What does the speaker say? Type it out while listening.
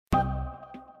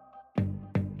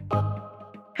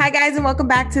Hi guys, and welcome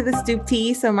back to the Stoop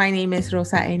Tea. So my name is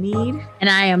Rosa Enid. And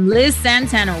I am Liz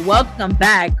Santana. Welcome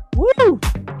back. Woo!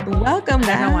 Welcome, guys.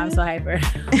 I don't know why I'm so hyper.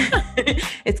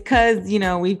 It's because,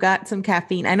 we've got some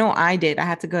caffeine. I know I did. I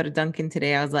had to go to Dunkin'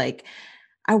 today. I was like,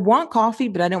 I want coffee,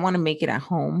 but I didn't want to make it at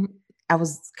home. I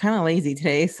was kind of lazy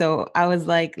today. So I was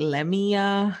like, let me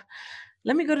go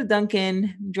to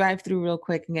Dunkin', drive through real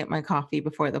quick and get my coffee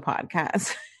before the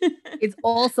podcast. It's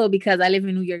also because I live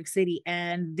in New York City,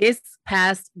 and this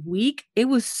past week it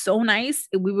was so nice.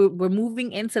 We're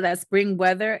moving into that spring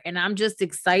weather, and I'm just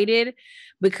excited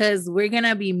because we're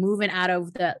gonna be moving out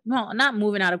of not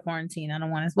moving out of quarantine. I don't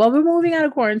want to. Well, we're moving out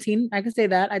of quarantine. I can say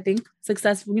that. I think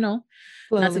successful.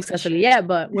 Not successfully yet,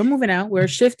 but we're moving out. We're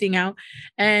shifting out,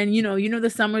 and the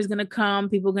summer is gonna come.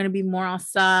 People are gonna be more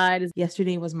outside.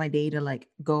 Yesterday was my day to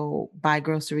go buy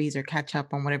groceries or catch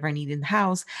up on whatever I need in the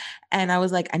house, and I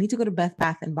was like, I need to go to Bed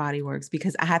Bath and Body Works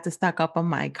because I had to stock up on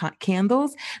my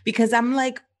candles because I'm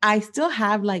like, I still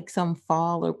have some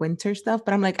fall or winter stuff,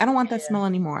 but I'm like, I don't want that smell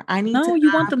anymore. I need to.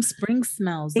 You want them spring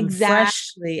smells.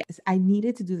 Exactly. I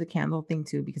needed to do the candle thing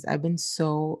too because I've been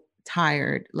so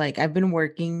tired. I've been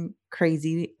working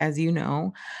crazy, as you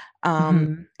know,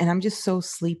 and I'm just so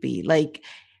sleepy.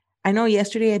 I know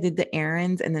yesterday I did the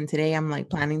errands and then today I'm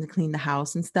planning to clean the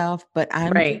house and stuff, but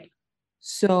I'm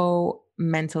so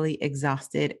mentally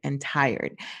exhausted and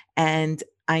tired. And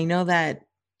I know that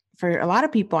for a lot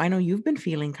of people, I know you've been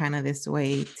feeling kind of this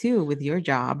way too with your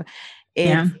job.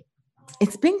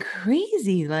 It's been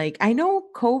crazy. I know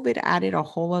COVID added a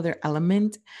whole other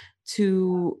element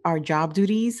to our job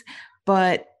duties,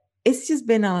 but it's just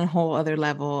been on a whole other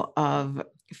level of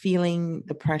feeling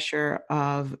the pressure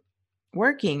of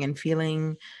working and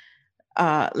feeling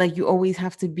like you always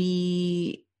have to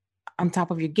be on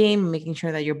top of your game, making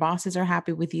sure that your bosses are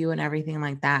happy with you and everything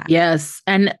like that. Yes.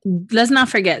 And let's not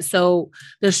forget. So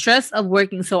the stress of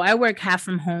working. So I work half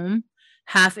from home,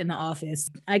 half in the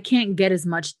office. I can't get as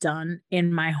much done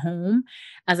in my home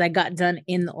as I got done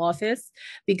in the office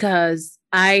because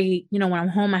when I'm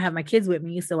home, I have my kids with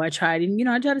me. So I try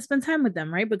to spend time with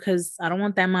them, right? Because I don't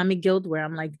want that mommy guilt where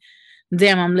I'm like,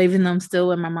 damn, I'm leaving them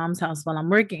still in my mom's house while I'm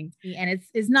working. And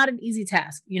it's not an easy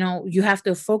task. You have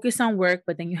to focus on work,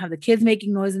 but then you have the kids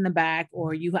making noise in the back,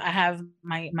 or I have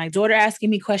my daughter asking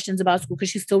me questions about school because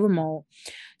she's still remote.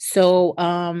 So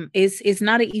it's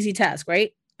not an easy task,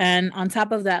 right? And on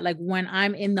top of that, when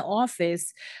I'm in the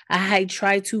office, I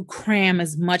try to cram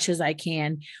as much as I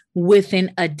can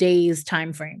within a day's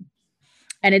time frame.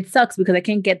 And it sucks because I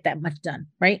can't get that much done,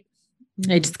 right?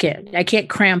 I just can't. I can't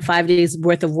cram 5 days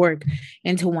worth of work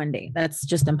into one day. That's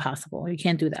just impossible. You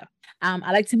can't do that.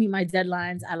 I like to meet my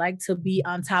deadlines. I like to be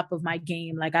on top of my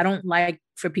game. I don't like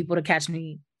for people to catch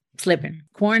me slipping.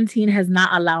 Quarantine has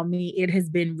not allowed me. It has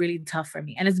been really tough for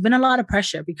me. And it's been a lot of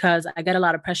pressure because I get a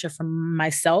lot of pressure from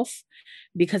myself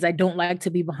because I don't like to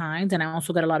be behind. And I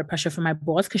also get a lot of pressure from my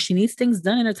boss because she needs things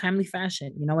done in a timely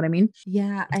fashion. You know what I mean?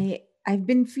 Yeah, I've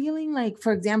been feeling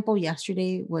for example,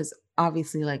 yesterday was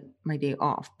obviously my day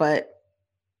off, but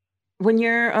when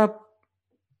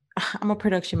I'm a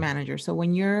production manager. So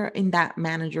when you're in that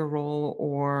manager role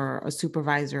or a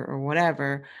supervisor or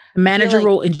whatever, manager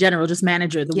role in general, just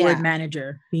manager, word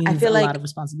manager means I feel a lot of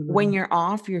responsibility. When you're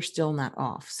off, you're still not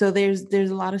off. So there's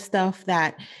a lot of stuff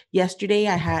that yesterday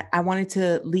I wanted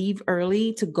to leave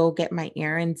early to go get my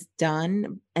errands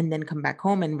done and then come back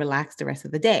home and relax the rest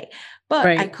of the day. But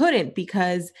I couldn't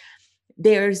because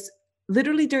there's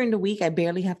literally during the week, I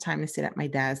barely have time to sit at my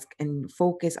desk and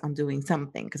focus on doing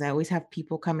something because I always have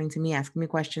people coming to me, asking me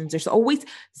questions. There's always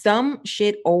some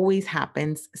shit always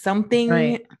happens.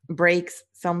 Something breaks,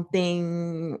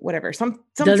 something, whatever. Some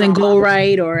doesn't go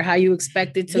right or how you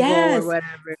expect it to go or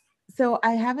whatever. So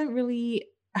I haven't really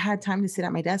had time to sit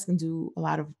at my desk and do a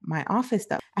lot of my office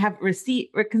stuff. I have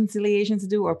receipt reconciliations to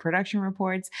do or production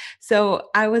reports. So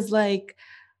I was like,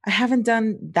 I haven't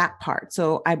done that part.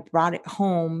 So I brought it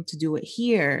home to do it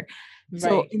here.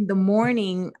 So in the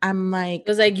morning, I'm like, it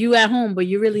was like you at home, but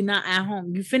you're really not at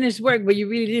home. You finished work, but you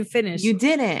really didn't finish. You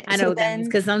didn't. I know what that means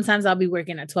because sometimes I'll be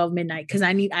working at 12 midnight because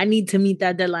I need to meet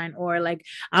that deadline, or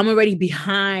I'm already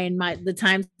behind the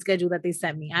time schedule that they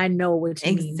sent me. I know what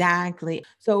you mean. Exactly.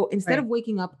 So instead of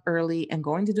waking up early and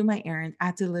going to do my errands, I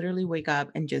had to literally wake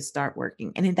up and just start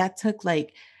working. And that took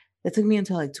me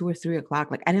until 2 or 3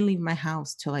 o'clock. I didn't leave my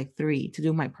house till 3 to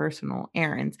do my personal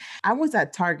errands. I was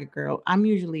at Target, girl. I'm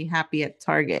usually happy at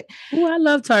Target. Oh, I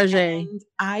love Target. And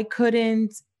I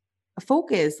couldn't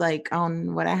focus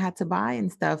on what I had to buy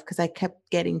and stuff because I kept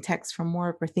getting texts from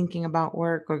work or thinking about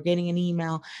work or getting an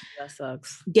email. That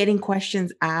sucks. Getting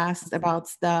questions asked about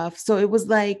stuff. So it was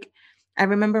I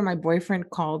remember my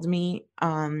boyfriend called me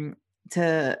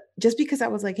to just because I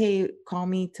was like, "Hey, call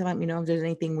me to let me know if there's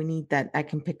anything we need that I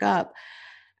can pick up."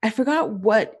 I forgot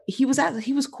what he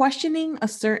was questioning a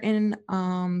certain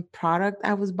product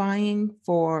I was buying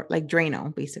for like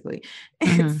Drano, basically.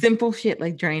 Mhm. Simple shit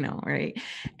like Drano, right?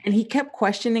 And he kept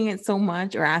questioning it so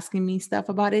much or asking me stuff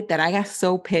about it that I got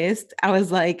so pissed. I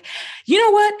was like, "You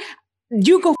know what?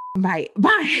 You go buy it.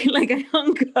 Bye." Like I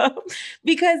hung up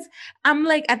because I'm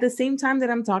like at the same time that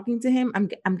I'm talking to him,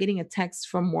 I'm getting a text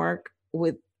from work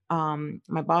with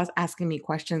my boss asking me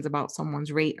questions about someone's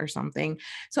rate or something.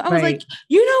 So I was like, Right.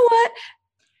 "You know what?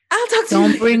 I'll talk to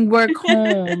Don't you bring work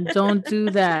home. later." Don't do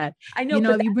that. I know, You know,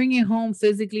 but if you bring it home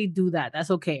physically, do that.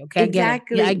 That's okay. Okay, I get it.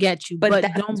 Yeah, I exactly. get you. But But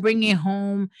don't that's bring it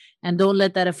home and don't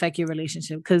let that affect your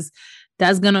relationship because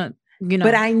that's gonna,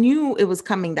 but I knew it was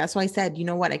coming. That's why I said, "You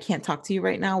know what? I can't talk to you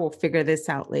right now. We'll figure this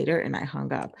out later." And I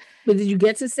hung up. But did you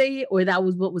get to say it or that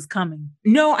was what was coming?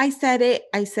 No, I said it.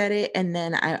 I said it, and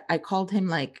then I called him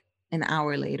like an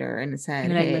hour later and said,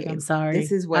 You're like, look, "Hey, I'm this sorry.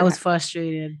 is I what was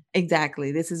frustrated.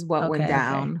 exactly. This is what went Okay, okay.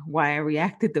 down. Why I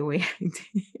reacted the way I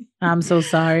did." I'm so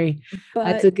sorry. I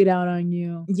But took it out on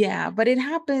you. yeah, but it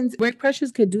happens. Work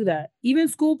pressures could do that. Even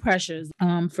school pressures.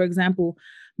 For example,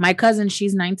 my cousin,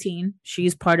 she's 19.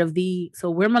 She's part of so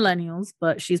we're millennials,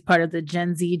 but she's part of the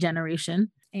Gen Z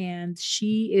generation. And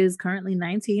she is currently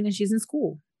 19 and she's in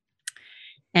school.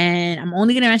 And I'm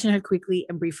only going to mention her quickly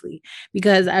and briefly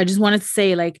because I just wanted to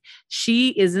say, like, she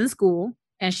is in school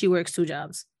and she works 2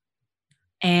 jobs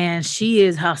and she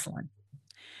is hustling.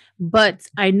 But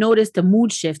I noticed a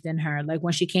mood shift in her, like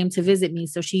when she came to visit me.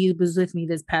 So she was with me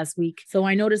this past week. So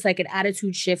I noticed like an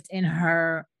attitude shift in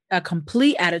her, a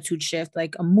complete attitude shift,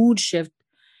 like a mood shift.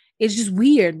 It's just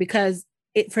weird because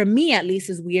it, for me at least,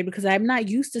 is weird because I'm not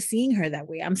used to seeing her that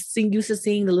way. I'm used to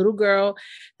seeing the little girl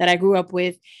that I grew up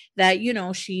with, that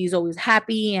she's always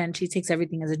happy and she takes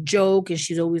everything as a joke and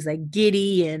she's always like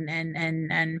giddy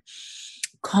and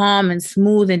calm and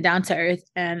smooth and down to earth.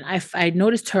 And I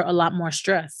noticed her a lot more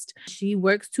stressed. She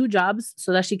works 2 jobs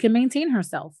so that she can maintain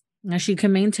herself and she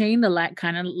can maintain the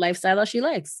kind of lifestyle that she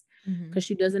likes Mhm. because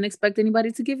she doesn't expect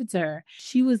anybody to give it to her.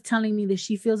 She was telling me that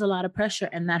she feels a lot of pressure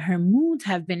and that her moods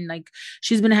have been like,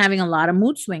 she's been having a lot of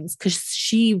mood swings because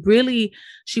she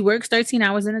works 13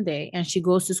 hours in a day and she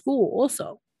goes to school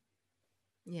also.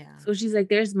 Yeah. So she's like,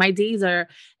 there's my days are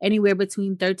anywhere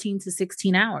between 13 to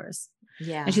 16 hours. And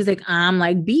Yeah. she's like, I'm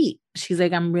like beat. She's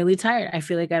like, I'm really tired. I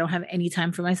feel like I don't have any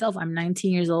time for myself. I'm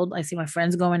 19 years old. I see my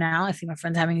friends going out. I see my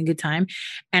friends having a good time.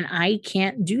 And I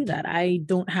can't do that. I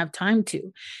don't have time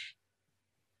to.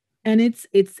 And it's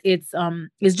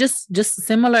just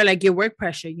similar like your work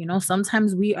pressure.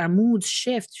 Sometimes our moods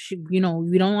shift. We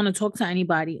don't want to talk to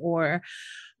anybody, or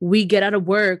we get out of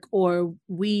work, or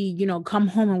we come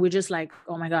home and we're just like,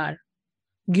 oh my god,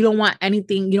 you don't want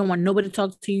anything. You don't want nobody to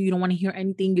talk to you. You don't want to hear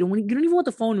anything. You don't even want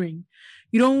the phone ring.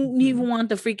 You don't even Mhm. want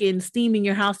the freaking steam in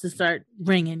your house to start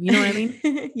ringing. You know what I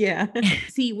mean? Yeah.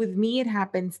 See, with me, it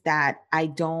happens that I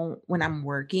don't, when I'm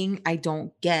working, I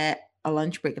don't get a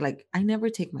lunch break. Like, I never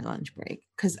take my lunch break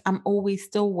because I'm always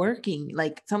still working.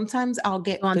 Like, sometimes I'll So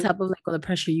get on food. top of like all the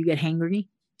pressure, you get hangry.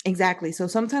 Exactly. So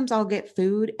sometimes I'll get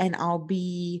food and I'll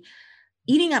be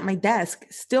eating at my desk,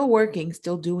 still working,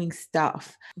 still doing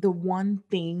stuff. The one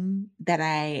thing that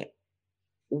I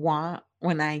want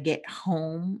when I get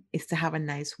home is to have a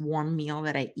nice warm meal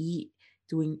that I eat,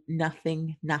 doing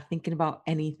nothing, not thinking about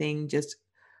anything, just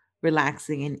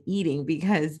relaxing and eating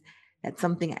because that's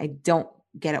something I don't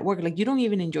get at work. Like you don't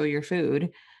even enjoy your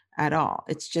food at all.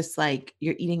 It's just like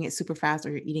you're eating it super fast or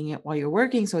you're eating it while you're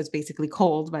working. So it's basically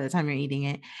cold by the time you're eating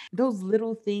it. Those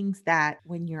little things that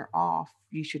when you're off,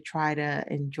 you should try to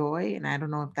enjoy. And I don't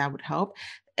know if that would help.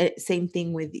 Same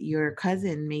thing with your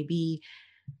cousin. Maybe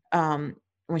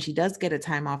when she does get a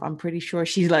time off, I'm pretty sure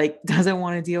she like doesn't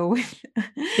want to deal with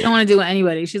She don't want to deal with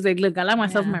anybody. She's like, look, I like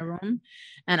myself in yeah. my room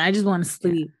and I just want to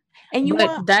Yeah. sleep. And you But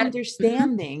want that Mhm.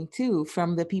 understanding too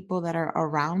from the people that are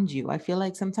around you. I feel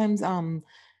like sometimes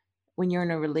when you're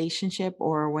in a relationship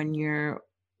or when you're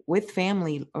with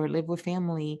family or live with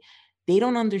family, they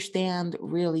don't understand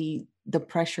really the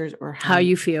pressures or how How you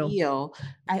you feel. feel.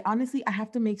 I honestly, I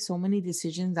have to make so many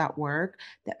decisions at work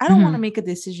that I don't want to Mhm. make a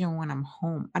decision when I'm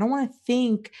home. I don't want to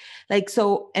think like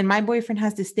so. And my boyfriend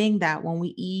has this thing that when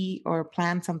we eat or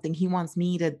plan something, he wants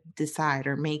me to decide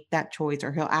or make that choice,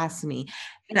 or he'll ask me.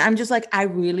 And I'm just like, I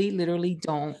really literally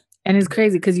don't. And it's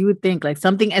crazy because you would think like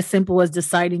something as simple as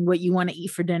deciding what you want to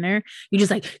eat for dinner. You just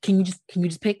like, can you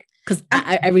just pick? because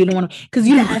I really don't want to, because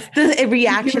that's the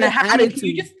reaction I the have. I'm like,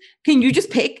 attitude. can you just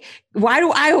pick? Why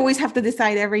do I always have to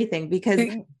decide everything? Because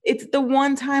it's the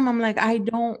one time I'm like, I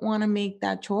don't want to make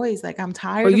that choice. Like, I'm Or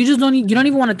tired of you just don't, you don't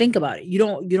even want to think about it. You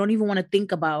don't even want to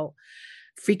think about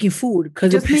freaking food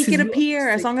because it just make pisses it you off. appear.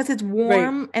 As Like, long as it's right.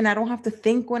 warm and I don't have to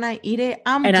think when I eat it,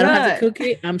 I'm And I don't have to good. cook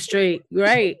it. I'm straight.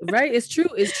 Right. Right. It's true.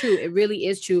 It's true. It really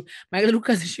is true. My little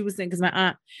cousin, she was saying, because my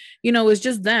aunt, it's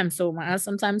just them. So my aunt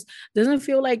sometimes doesn't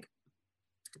feel like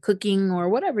cooking or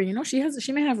whatever.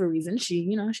 She may have a reason.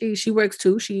 She works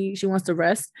too. She wants to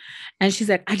rest. And she's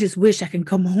like, I just wish I can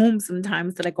come home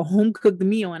sometimes to like a home cooked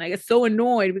meal. And I get so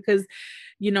annoyed because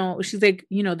she's like,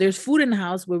 there's food in the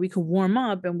house where we could warm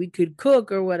up and we could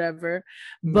cook or whatever.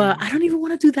 But Yeah. I don't even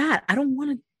want to do that. I don't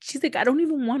want to. She's like, I don't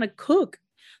even want to cook.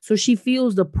 So she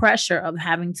feels the pressure of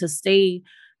having to stay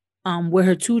with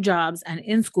her two jobs and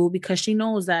in school because she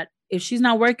knows that if she's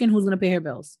not working, who's going to pay her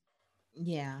bills?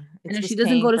 Yeah. And It's if she just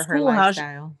doesn't go paying to for her school,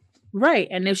 lifestyle. right?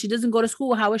 And if she doesn't go to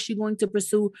school, how is she going to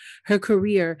pursue her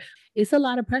career? It's a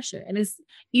lot of pressure. And it's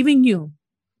even you.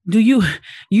 Do you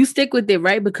you stick with it,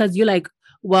 right? Because you're like,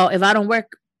 well, if I don't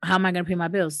work, how am I going to pay my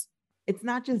bills? It's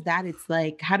not just that. It's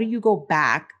like, how do you go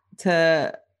back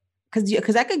to,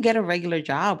 because I could get a regular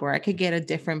job or I could get a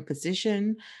different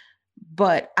position,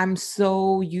 but I'm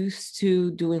so used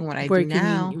to doing what I do Working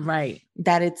now in right.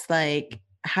 that it's like,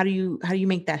 how do you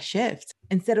make that shift?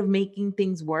 Instead of making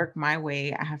things work my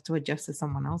way, I have to adjust to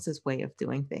someone else's way of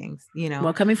doing things, you know?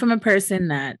 Well, coming from a person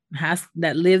that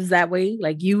lives that way,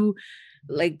 like you,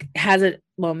 like has a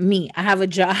well, me, I have a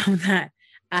job that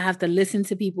I have to listen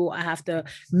to people. I have to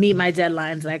meet my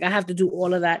deadlines. Like I have to do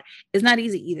all of that. It's not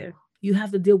easy either. You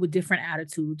have to deal with different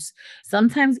attitudes.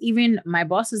 Sometimes even my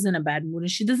boss is in a bad mood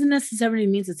and she doesn't necessarily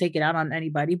mean to take it out on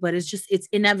anybody, but it's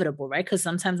inevitable, right? Because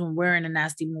sometimes when we're in a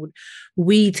nasty mood,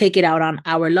 we take it out on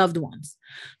our loved ones.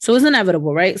 So it's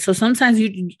inevitable, right? So sometimes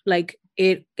you like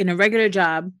it in a regular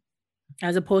job,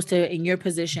 as opposed to in your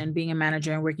position being a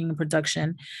manager and working in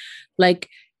production, like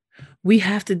we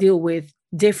have to deal with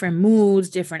different moods,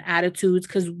 different attitudes,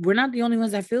 because we're not the only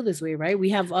ones that feel this way, right? We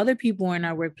have other people in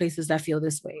our workplaces that feel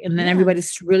this way. And then Yeah.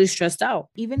 everybody's really stressed out.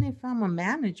 Even if I'm a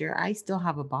manager, I still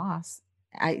have a boss.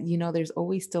 There's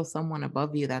always still someone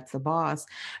above you that's the boss.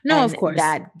 No, of And course.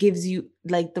 that gives you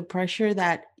like the pressure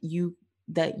that you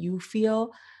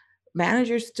feel,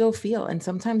 managers still feel, and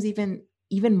sometimes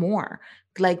even more.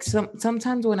 Like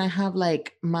sometimes when I have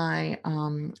like my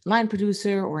line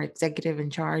producer or executive in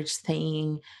charge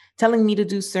telling me to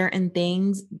do certain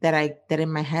things that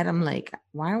in my head I'm like,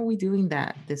 why are we doing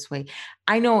that this way?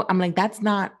 I know, I'm like, that's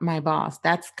not my boss.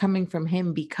 That's coming from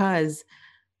him because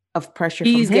of pressure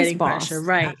from He's his getting pressure. boss.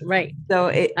 Right, right. So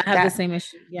I have the same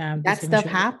issue. Yeah, I have the that same stuff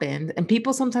issue. happened, and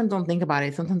people sometimes don't think about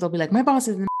it. Sometimes they'll be like, my boss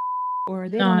is, or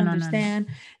they don't No, no, no, no. understand.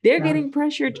 They're No. getting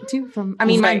pressured too from, I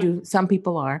mean, mind Right. you, some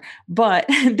people are, but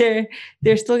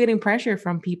they're still getting pressure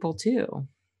from people too.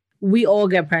 We all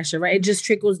get pressure, right? It just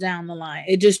trickles down the line.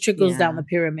 It just trickles down Yeah. the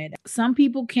pyramid. Some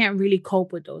people can't really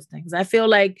cope with those things. I feel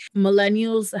like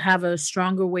millennials have a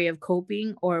stronger way of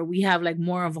coping, or we have like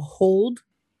more of a hold,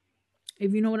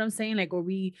 if you know what I'm saying. Like, or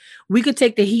we could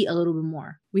take the heat a little bit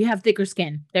more. We have thicker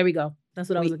skin. There we go. That's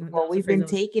what I was looking for. That was the We've phrase been I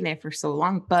was. taking it for so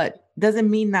long, but doesn't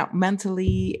mean that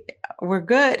mentally we're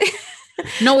good.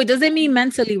 No, it doesn't mean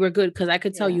mentally we're good, because I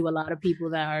could tell Yeah. you a lot of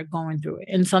people that are going through it.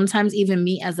 And sometimes even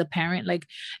me as a parent, like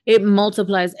it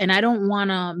multiplies. And I don't want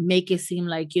to make it seem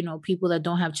like, people that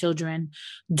don't have children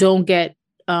don't get,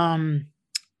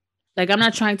 like I'm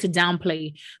not trying to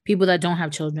downplay people that don't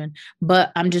have children,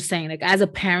 but I'm just saying, like as a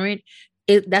parent,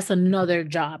 that's another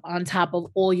job on top of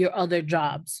all your other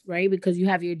jobs, right? Because you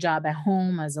have your job at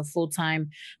home as a full time,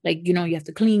 like you have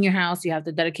to clean your house, you have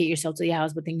to dedicate yourself to your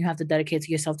house, but then you have to dedicate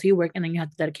to yourself to your work, and then you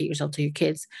have to dedicate yourself to your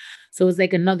kids. So it's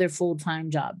like another full time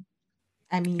job.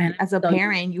 I And mean, as a tell you,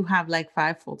 parent, you have like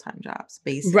 5 full-time jobs,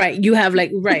 basically. right, you have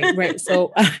like right.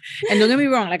 So, and don't get me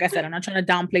wrong, like I said, I'm not trying to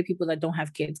downplay people that don't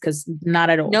have kids, because not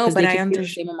at all, No, because but they can feel the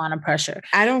same amount of pressure.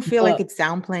 I don't feel like But it's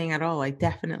downplaying at all. I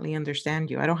definitely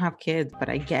understand you. I don't have kids, but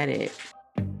I get it.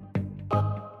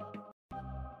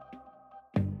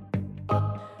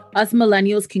 us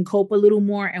millennials can cope a little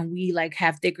more, and we like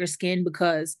have thicker skin,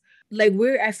 because like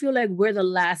I feel like we're the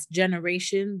last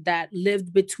generation that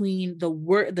lived between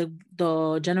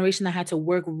the generation that had to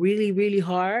work really really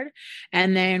hard,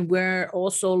 and then we're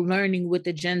also learning with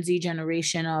the Gen Z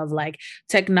generation of like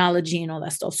technology and all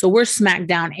that stuff. So we're smack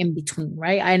down in between,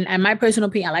 right? And my personal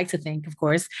opinion, I like to think, of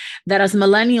course, that us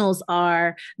millennials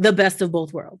are the best of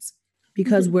both worlds.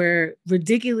 because we're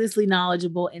ridiculously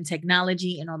knowledgeable in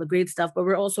technology and all the great stuff, but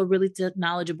we're also really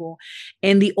knowledgeable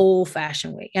in the old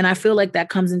fashioned way. And I feel like that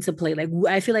comes into play. Like,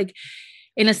 I feel like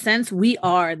in a sense, we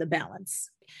are the balance.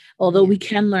 Although we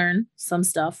can learn some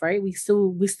stuff, right? We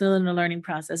still in the learning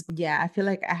process. Yeah, I feel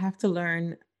like I have to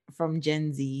learn from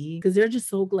Gen Z because they're just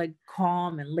so like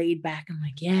calm and laid back and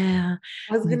like, yeah,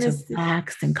 I was I need gonna to say,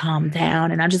 relax and calm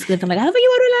down. And I'm just looking like, how about you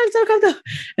want to relax or calm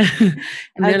down?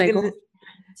 And I they're was like, gonna oh,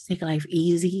 take life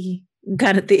easy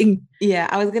kind of thing. Yeah,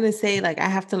 I was gonna say like I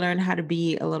have to learn how to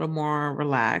be a little more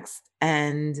relaxed.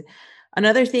 And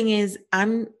another thing is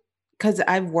because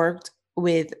I've worked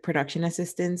with production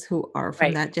assistants who are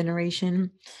from that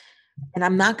generation. And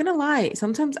I'm not gonna lie,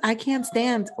 sometimes I can't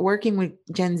stand working with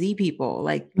Gen Z people.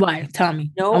 Like, why? Tell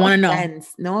me. I no want to know.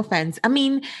 offense, no offense. I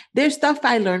mean, there's stuff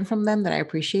I learned from them that I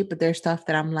appreciate, but there's stuff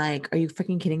that I'm like, are you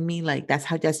freaking kidding me? Like,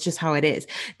 that's just how it is.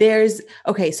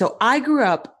 Okay, so I grew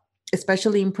up,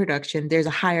 especially in production, there's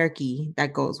a hierarchy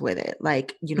that goes with it.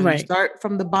 Like, you start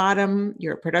from the bottom,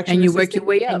 you're a production and you assistant,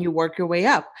 work your way up. and you work your way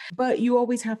up. But you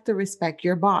always have to respect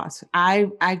your boss.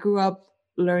 I grew up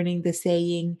learning the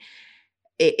saying,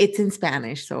 it's in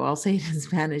Spanish, so I'll say it in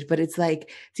Spanish, but it's like,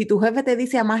 si tu jefe te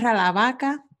dice amarra la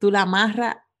vaca, tú la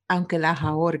amarra aunque la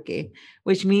ahorque,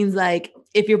 which means like,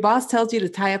 if your boss tells you to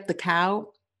tie up the cow,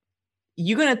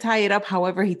 you're going to tie it up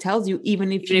however he tells you,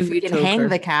 even if you freaking hang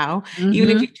the cow,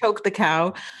 even if you choke the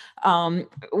cow.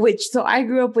 So I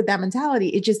grew up with that mentality.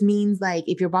 It just means like,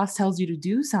 if your boss tells you to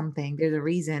do something, there's a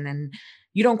reason, and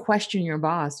you don't question your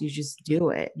boss. You just do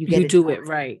it. You do it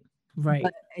right. Right.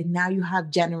 But now you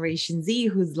have Generation Z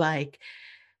who's like,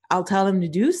 I'll tell them to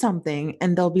do something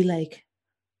and they'll be like,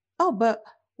 oh, but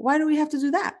why do we have to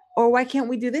do that? Or why can't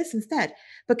we do this instead?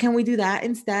 But can we do that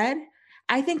instead?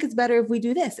 I think it's better if we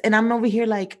do this. And I'm over here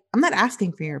like, I'm not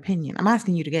asking for your opinion. I'm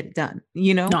asking you to get it done,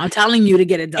 No, I'm telling you to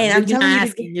get it done. And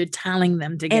you're telling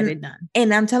them to get it done.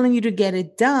 And I'm telling you to get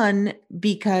it done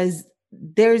because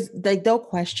there's like, they'll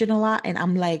question a lot. And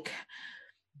I'm like,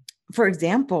 for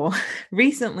example,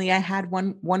 recently I had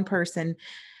one person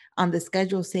on the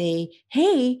schedule say,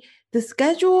 hey, the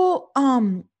schedule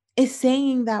is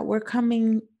saying that we're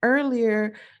coming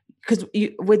earlier, because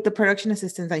with the production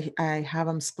assistants, I have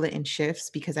them split in shifts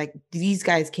because these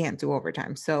guys can't do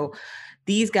overtime. So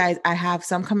these guys, I have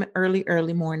some come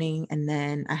early morning, and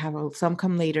then I have some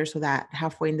come later, so that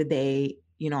halfway in the day,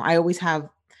 I always have,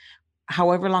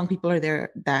 however long people are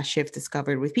there, that shift is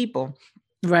covered with people.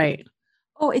 Right.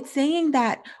 Oh, it's saying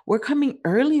that we're coming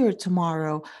earlier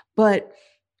tomorrow, but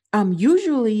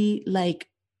usually like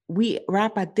we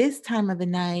wrap at this time of the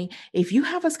night. If you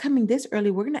have us coming this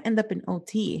early, we're going to end up in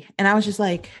OT. And I was just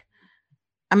like,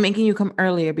 I'm making you come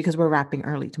earlier because we're wrapping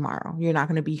early tomorrow. You're not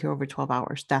going to be here over 12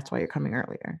 hours. That's why you're coming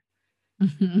earlier.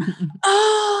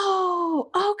 Oh,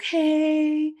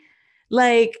 okay.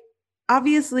 Like,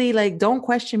 obviously, like, don't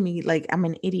question me like I'm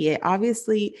an idiot.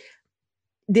 Obviously,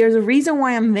 there's a reason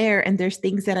why I'm there, and there's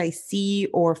things that I see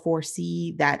or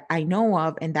foresee that I know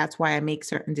of, and that's why I make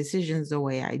certain decisions the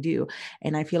way I do.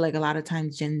 And I feel like a lot of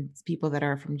times people that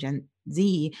are from Gen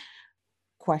Z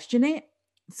question it.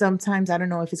 Sometimes I don't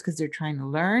know if it's because they're trying to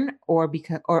learn, or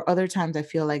other times I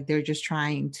feel like they're just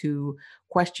trying to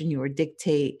question you or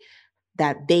dictate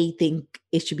that they think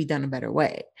it should be done a better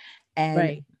way.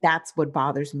 And that's what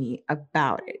bothers me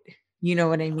about it. You know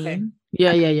what I mean?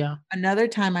 Yeah. Another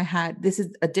time this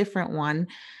is a different one.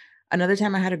 Another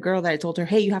time I had a girl that I told her,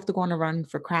 hey, you have to go on a run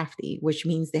for Crafty, which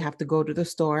means they have to go to the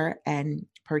store and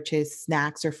purchase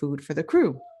snacks or food for the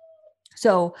crew.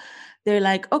 So they're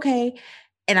like, okay.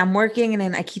 And I'm working, and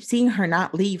then I keep seeing her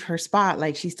not leave her spot.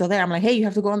 Like, she's still there. I'm like, hey, you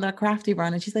have to go on that Crafty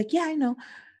run. And she's like, yeah, I know.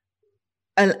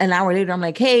 An hour later, I'm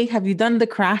like, hey, have you done the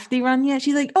Crafty run yet?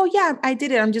 She's like, oh yeah, I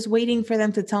did it. I'm just waiting for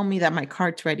them to tell me that my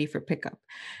cart's ready for pickup.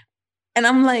 And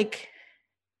I'm like,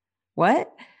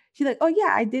 what? She's like, oh yeah,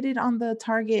 I did it on the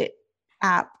Target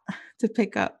app to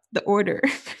pick up the order.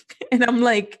 And I'm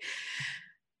like,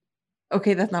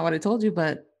 okay, that's not what I told you,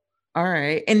 but all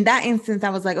right. In that instance, I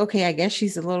was like, okay, I guess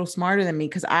she's a little smarter than me,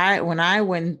 because when I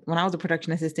was a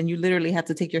production assistant, you literally have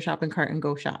to take your shopping cart and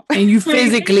go shop. And you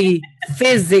physically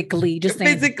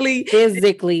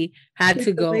had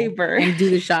to go and do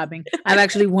the shopping. I've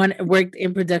actually worked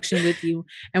in production with you,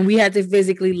 and we had to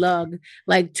physically lug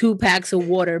like 2 packs of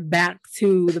water back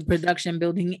to the production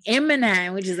building in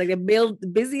Manhattan, which is like the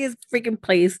busiest freaking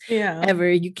place ever.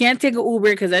 You can't take an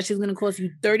Uber because that's just going to cost you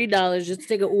 $30 just to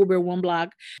take an Uber 1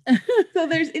 block. So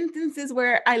there's instances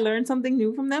where I learned something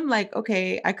new from them. Like,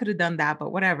 okay, I could have done that,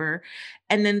 but whatever.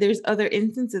 And then there's other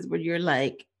instances where you're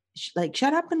like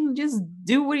shut up and just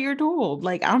do what you're told.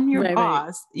 Like, I'm your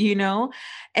boss, you know?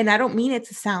 And I don't mean it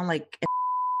to sound like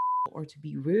or to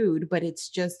be rude, but it's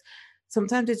just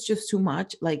sometimes it's just too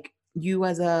much. Like you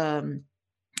as a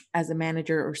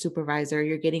manager or supervisor,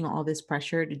 you're getting all this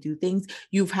pressure to do things.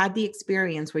 You've had the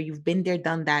experience where you've been there,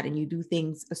 done that, and you do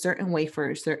things a certain way for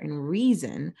a certain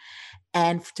reason.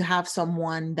 And to have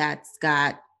someone that's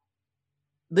got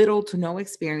little to no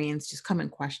experience just come and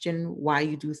question why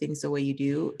you do things the way you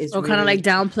do is Or kind of like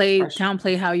really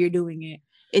downplay how you're doing it.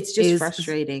 it's just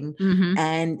frustrating. Mm-hmm.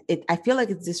 And I feel like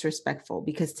it's disrespectful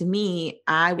because to me,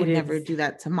 I would It never is. do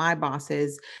that to my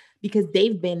bosses because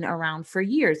they've been around for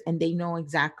years and they know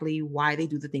exactly why they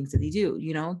do the things that they do.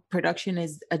 You know, production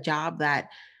is a job that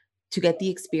to get the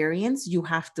experience, you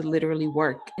have to literally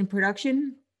work in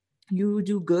production. You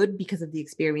do good because of the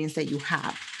experience that you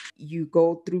have. You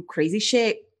go through crazy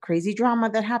shit, crazy drama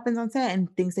that happens on set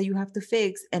and things that you have to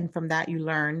fix. And from that, you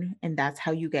learn. And that's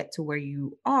how you get to where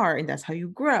you are. And that's how you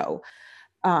grow.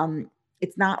 Um,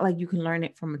 it's not like you can learn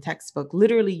it from a textbook.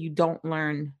 Literally, you don't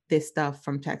learn this stuff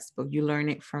from textbook. You learn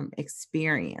it from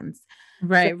experience. So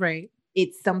Right, right.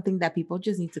 it's something that people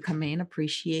just need to come in,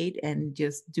 appreciate, and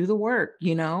just do the work,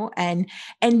 you know? And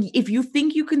if you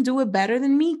think you can do it better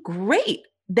than me, great.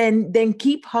 Then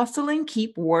keep hustling,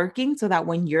 keep working so that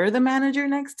when you're the manager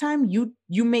next time, you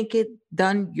make it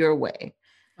done your way.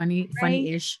 Right?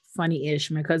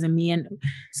 Funny-ish. My cousin, me and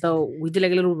so we did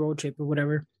like a little road trip or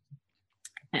whatever.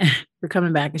 We're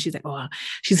coming back and she's like, oh, wow.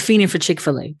 She's fiending for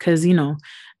Chick-fil-A because, you know,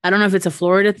 I don't know if it's a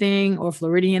Florida thing or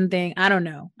Floridian thing. I don't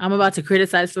know. I'm about to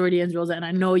criticize Floridians, Rosa, and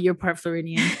I know you're part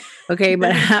Floridian. Okay,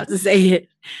 but I have to say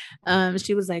it.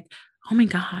 She was like, oh my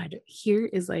God, here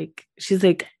is like, she's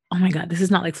like, oh my God, this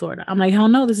is not like Florida. I'm like, hell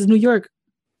no, this is New York.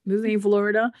 This ain't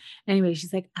Florida. Anyway,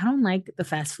 she's like, I don't like the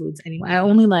fast foods anyway. I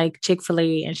only like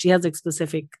Chick-fil-A. And she has like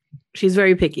specific, she's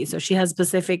very picky. So she has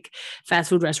specific fast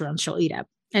food restaurants she'll eat at.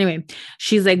 Anyway,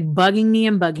 she's like bugging me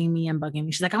and bugging me and bugging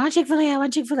me. She's like, I want Chick-fil-A. I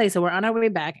want Chick-fil-A. So we're on our way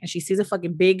back and she sees a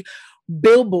fucking big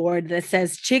billboard that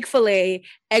says Chick-fil-A,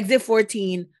 exit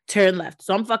 14, turn left.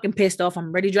 So I'm fucking pissed off. I'm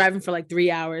already driving for like 3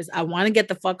 hours. I want to get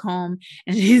the fuck home.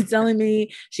 And she's telling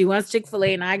me she wants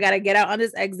Chick-fil-A and I gotta get out on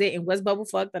this exit in West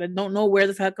Bubblefuck that I don't know where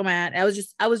the fuck I'm at. I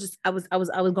was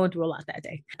going through a lot that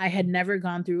day. I had never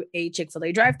gone through a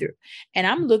Chick-fil-A drive-through. And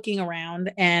I'm looking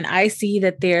around and I see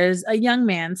that there's a young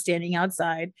man standing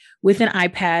outside with an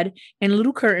iPad and a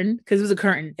little curtain, because it was a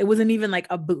curtain. It wasn't even like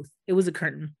a booth. It was a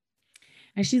curtain.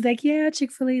 And she's like, yeah,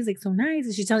 Chick-fil-A is like so nice.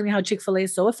 And she's telling me how Chick-fil-A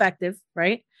is so effective,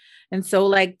 right? And so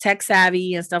like tech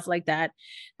savvy and stuff like that.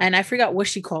 And I forgot what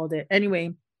she called it.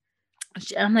 Anyway,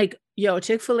 I'm like, yo,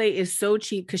 Chick-fil-A is so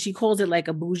cheap because she calls it like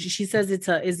a bougie. She says it's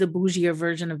the bougier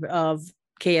version of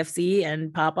KFC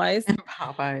and Popeyes. And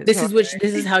Popeyes. This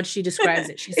is how she describes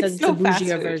it. She says it's a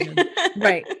bougier version.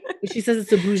 Right. She says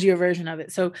it's a bougier version of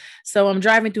it. So I'm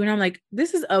driving through and I'm like,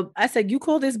 I said, you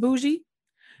call this bougie?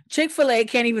 Chick-fil-A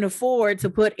can't even afford to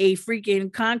put a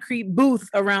freaking concrete booth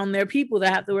around their people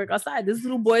that have to work outside. This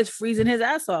little boy is freezing his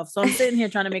ass off. So I'm sitting here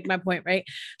trying to make my point, right?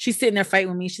 She's sitting there fighting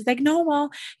with me. She's like, no, well,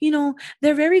 you know,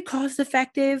 they're very cost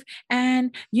effective.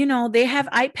 And, you know, they have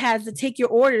iPads to take your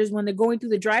orders when they're going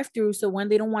through the drive-through. So when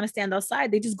they don't want to stand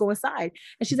outside, they just go inside.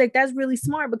 And she's like, that's really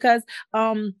smart because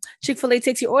Chick-fil-A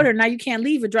takes your order. Now you can't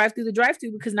leave or drive through the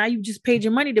drive-through because now you just paid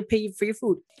your money to pay for your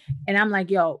food. And I'm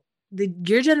like, yo,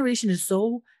 your generation is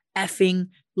so effing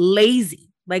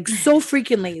lazy, like so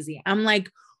freaking lazy. I'm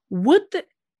like,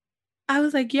 I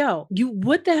was like, yo,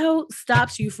 what the hell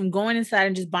stops you from going inside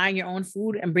and just buying your own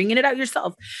food and bringing it out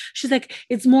yourself? She's like,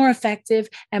 it's more effective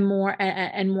and more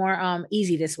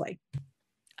easy this way.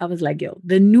 I was like, yo,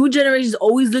 the new generation is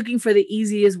always looking for the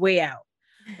easiest way out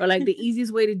or like the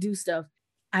easiest way to do stuff.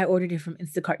 I ordered it from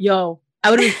Instacart. Yo, I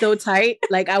would have been so tight.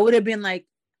 Like I would have been like,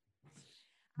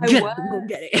 go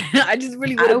get it. I just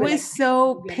really I was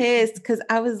so pissed because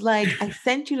I was like, I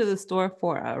sent you to the store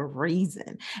for a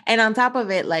reason. And on top of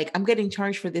it, like, I'm getting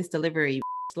charged for this delivery.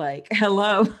 Like,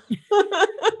 hello.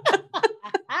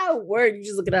 Word. You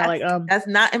just looking at like, that's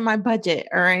not in my budget.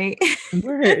 All right.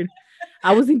 Word.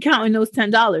 I wasn't counting those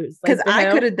 $10. Because I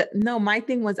could have, no, my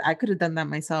thing was I could have done that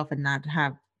myself and not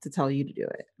have to tell you to do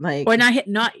it. Like, or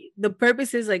not the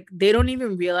purpose is like, they don't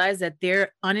even realize that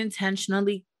they're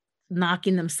unintentionally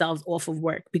knocking themselves off of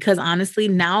work. Because honestly,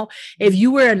 now if you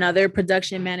were another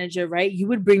production manager, right, you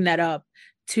would bring that up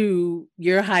to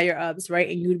your higher ups, right?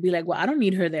 And you would be like, well, I don't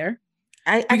need her there.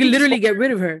 I can literally get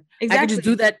rid of her. Exactly. I could just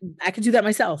do that. I could do that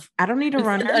myself. I don't need to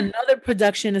run another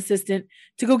production assistant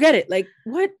to go get it. Like,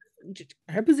 what?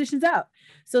 Her position's out.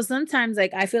 So sometimes,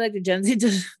 like, I feel like the Gen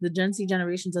Z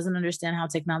generation doesn't understand how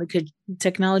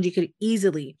technology could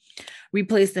easily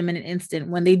replace them in an instant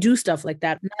when they do stuff like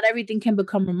that. Not everything can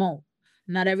become remote.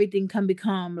 Not everything can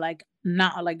become like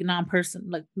not like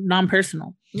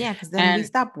non-personal. Yeah, because then we And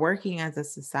stop working as a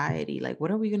society. Like,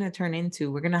 what are we gonna turn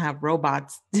into? We're gonna have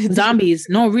robots to do zombies.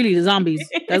 No, really, the zombies.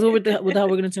 That's what the hell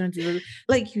we're gonna turn into.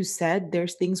 like you said,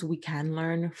 there's things we can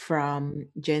learn from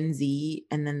Gen Z,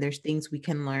 and then there's things we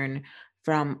can learn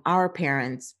from our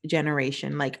parents'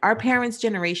 generation. Like our parents'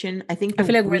 generation, I think I the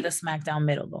feel like we're the we smackdown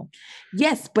middle though.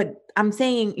 yes, but I'm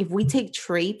saying if we take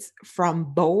traits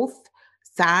from both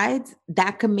sides,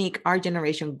 that could make our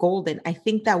generation golden. I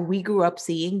think that we grew up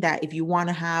seeing that if you want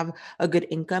to have a good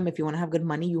income, if you want to have good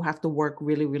money, you have to work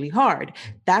really, really hard.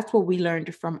 That's what we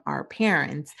learned from our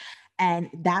parents. And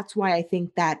that's why I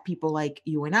think that people like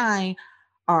you and I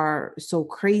are so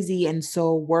crazy and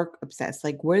so work obsessed.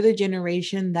 Like we're the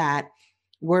generation that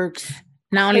works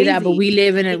Not only that, but crazy we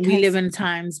live because in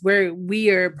times where we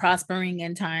are prospering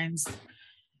in times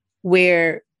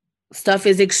where stuff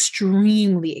is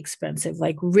extremely expensive,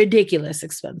 like ridiculous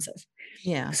expensive.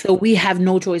 yeah. So we have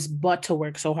no choice but to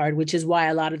work so hard, which is why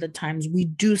a lot of the times we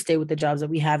do stay with the jobs that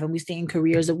we have and we stay in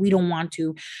careers that we don't want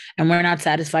to and we're not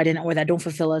satisfied in or that don't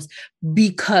fulfill us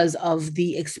because of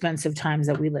the expensive times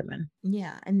that we live in.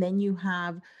 Yeah, and then you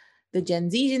have the Gen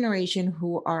Z generation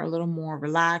who are a little more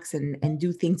relaxed and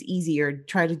do things easier,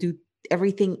 try to do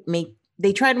everything make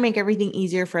they try to make everything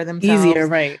easier for Easier, themselves.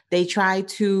 right? They try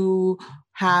to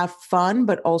have fun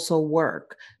but also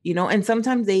work, and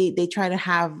sometimes they try to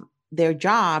have their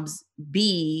jobs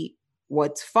be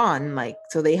what's fun, like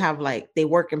so they have like they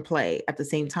work and play at the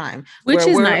same time Which where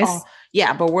is we're nice. all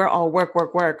yeah, but we're all work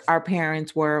work work. Our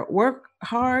parents were work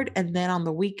hard and then on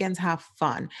the weekends have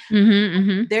fun. Mm-hmm,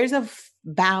 mm-hmm. There's a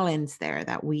balance there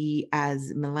that we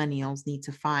as millennials need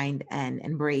to find and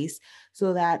embrace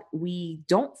so that we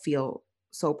don't feel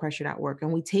so pressured at work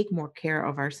and we take more care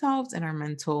of ourselves and our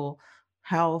mental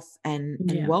health and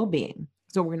Yeah. well-being,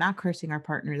 so we're not cursing our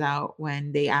partners out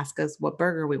when they ask us what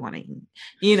burger we want to eat,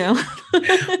 you know.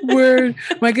 Word.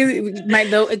 My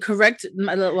though correct.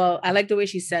 Well, I like the way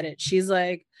she said it. She's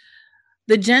like,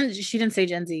 she didn't say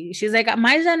Gen Z. She's like,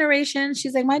 my generation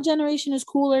is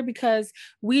cooler because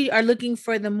we are looking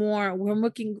for we're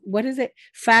looking, what is it?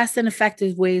 Fast and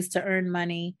effective ways to earn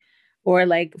money, or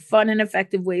like fun and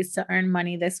effective ways to earn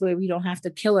money. This way we don't have to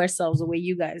kill ourselves the way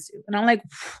you guys do. And I'm like,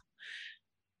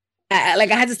 I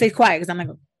had to stay quiet because I'm like,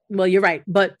 well, you're right,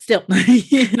 but still,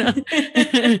 you know.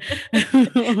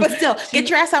 But still, get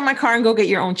your ass out of my car and go get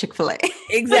your own Chick-fil-A.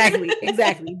 Exactly.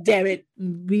 Damn it.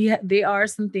 There are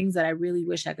some things that I really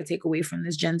wish I could take away from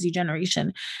this Gen Z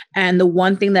generation. And the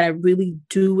one thing that I really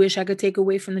do wish I could take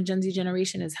away from the Gen Z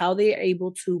generation is how they are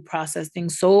able to process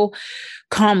things so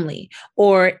calmly,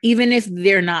 or even if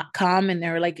they're not calm and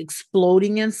they're like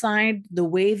exploding inside, the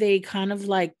way they kind of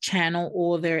like channel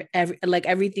all their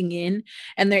everything in,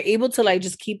 and they're able to like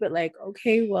just keep it like,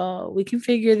 okay, well, we can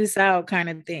figure this out kind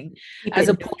of thing, Keep as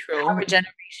it opposed to neutral. our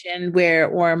generation where,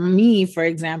 or me, for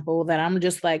example, that I'm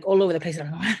just like all over the place. I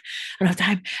don't have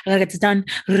time. I gotta get this done.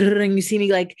 And you see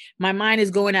me like my mind is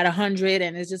going at 100,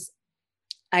 and it's just,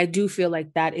 I do feel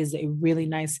like that is a really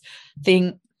nice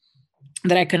thing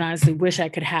that I can honestly wish I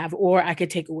could have, or I could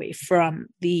take away from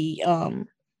the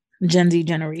Gen Z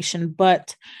generation.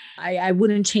 But I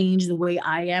wouldn't change the way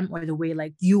I am, or the way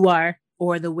like you are,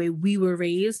 or the way we were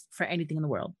raised for anything in the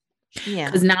world. Yeah.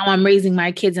 Because now I'm raising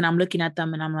my kids and I'm looking at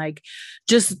them and I'm like,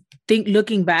 just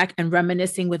looking back and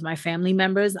reminiscing with my family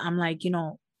members. I'm like,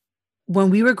 when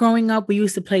we were growing up, we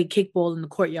used to play kickball in the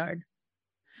courtyard,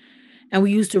 and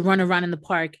we used to run around in the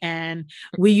park, and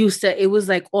it was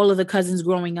like all of the cousins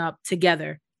growing up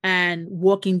together and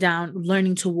walking down,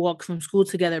 learning to walk from school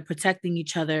together, protecting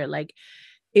each other. Like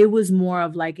it was more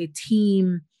of like a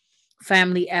team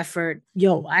family effort.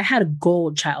 Yo, I had a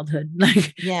gold childhood.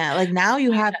 Like, Yeah, like now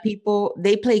you have people,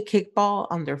 they play kickball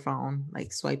on their phone,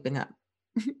 like swiping up.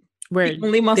 The where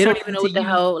only they muscle don't even known know to what the use.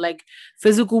 hell like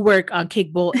physical work on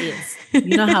kickball is.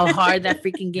 You know how hard that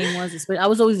freaking game was. I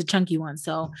was always the chunky one,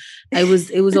 so it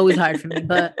was always hard for me.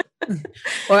 But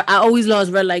or I always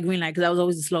lost red light, green light because I was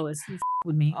always the slowest.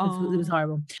 With me, it was Oh,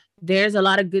 horrible. There's a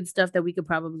lot of good stuff that we could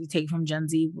probably take from Gen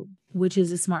Z, which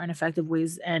is the smart and effective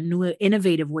ways and new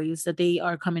innovative ways that they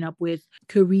are coming up with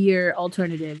career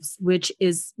alternatives, which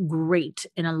is great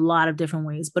in a lot of different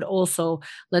ways. But also,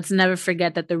 let's never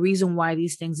forget that the reason why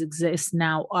these things exist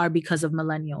now are because of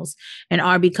millennials, and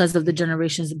are because of the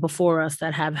generations before us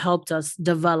that have helped us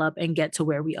develop and get to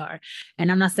where we are.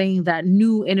 And I'm not saying that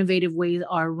new innovative ways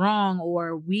are wrong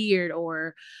or weird,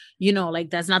 or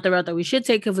like that's not the route that we should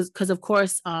take, because of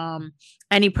course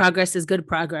any progress is good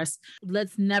progress.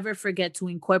 Let's never forget to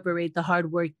incorporate the hard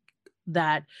work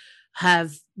that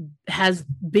have has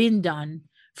been done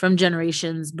from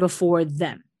generations before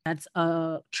them. That's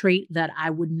a trait that I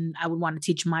would want to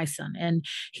teach my son. And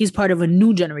he's part of a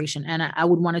new generation. And I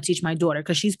would want to teach my daughter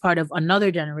because she's part of another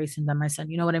generation than my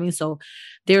son. You know what I mean? So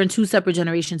they're in two separate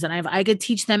generations. And if I could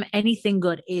teach them anything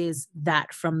good, is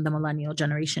that from the millennial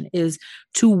generation is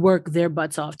to work their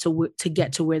butts off to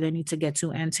get to where they need to get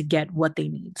to and to get what they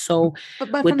need. So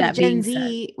But with from the that being Gen said,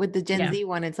 Z, with the Gen yeah. Z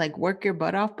one, it's like work your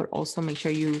butt off, but also make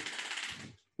sure you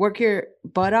work your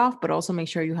butt off, but also make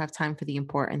sure you have time for the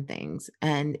important things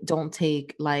and don't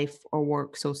take life or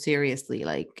work so seriously.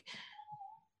 Like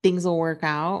things will work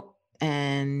out.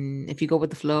 And if you go with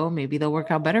the flow, maybe they'll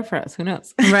work out better for us. Who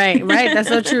knows? Right. That's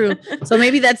so true. So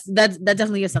maybe that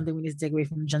definitely is something we need to take away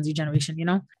from the Gen Z generation, you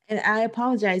know? And I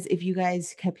apologize if you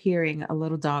guys kept hearing a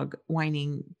little dog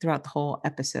whining throughout the whole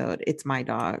episode. It's my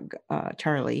dog,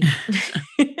 Charlie,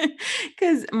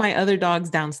 because my other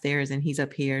dog's downstairs and he's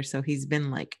up here. So he's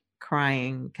been like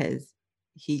crying because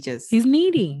He's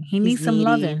needy. He he's needs some needy.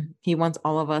 loving. He wants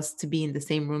all of us to be in the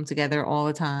same room together all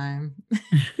the time.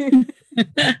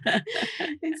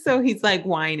 So he's like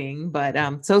whining, but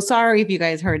so sorry if you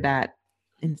guys heard that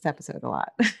in this episode a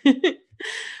lot.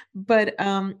 But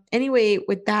anyway,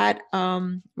 with that,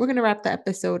 we're gonna wrap the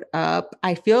episode up.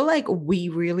 I feel like we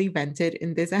really vented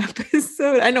in this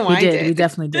episode. I know I did. We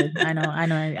definitely did. I know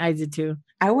I did too.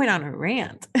 I went on a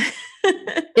rant.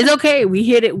 It's okay. We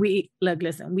hit it.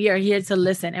 Listen, we are here to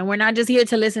listen. And we're not just here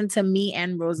to listen to me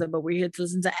and Rosa, but we're here to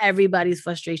listen to everybody's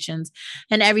frustrations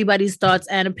and everybody's thoughts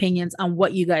and opinions on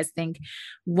what you guys think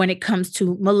when it comes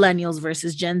to millennials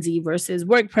versus Gen Z versus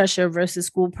work pressure versus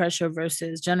school pressure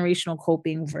versus generational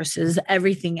coping versus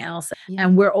everything else. Yeah.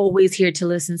 And we're always here to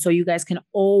listen. So you guys can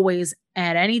always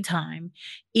at any time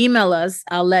email us.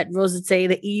 I'll let Rosa say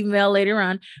the email later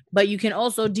on, but you can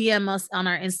also DM us on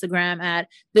our Instagram at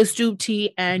the Stoop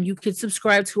Tea, and you can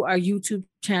subscribe to our YouTube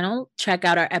channel. Check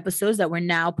out our episodes that we're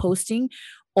now posting,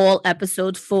 all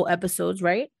episodes, full episodes,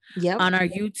 right? Yep. On our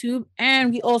YouTube.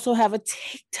 And we also have a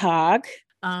TikTok.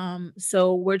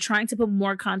 So we're trying to put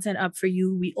more content up for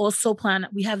you. We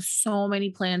have so many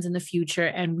plans in the future,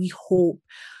 and we hope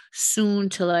soon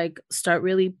to like start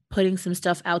really putting some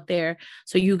stuff out there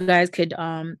so you guys could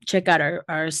check out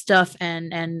our stuff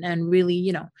and really,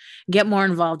 you know, get more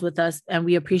involved with us. And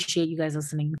we appreciate you guys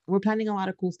listening. We're planning a lot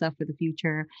of cool stuff for the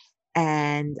future,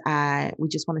 and we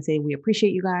just want to say we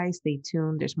appreciate you guys. Stay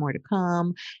tuned, there's more to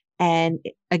come. And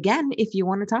again, if you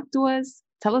want to talk to us,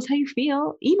 tell us how you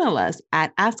feel, email us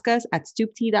at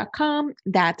askus@stooptea.com.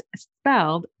 That's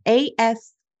spelled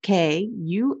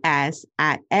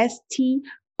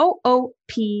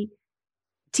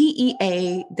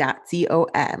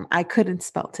ASKUS@STOOPTEA.com. I couldn't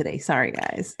spell today. Sorry,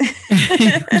 guys.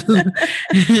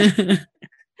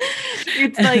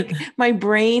 It's like my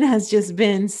brain has just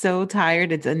been so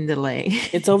tired. It's in delay.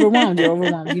 It's overwhelmed. You're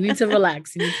overwhelmed. You need to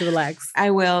relax.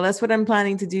 I will. That's what I'm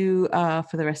planning to do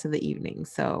for the rest of the evening.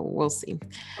 So we'll see.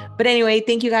 But anyway,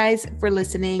 thank you guys for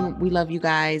listening. We love you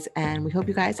guys, and we hope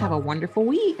you guys have a wonderful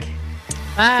week.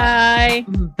 Bye.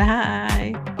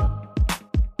 Bye.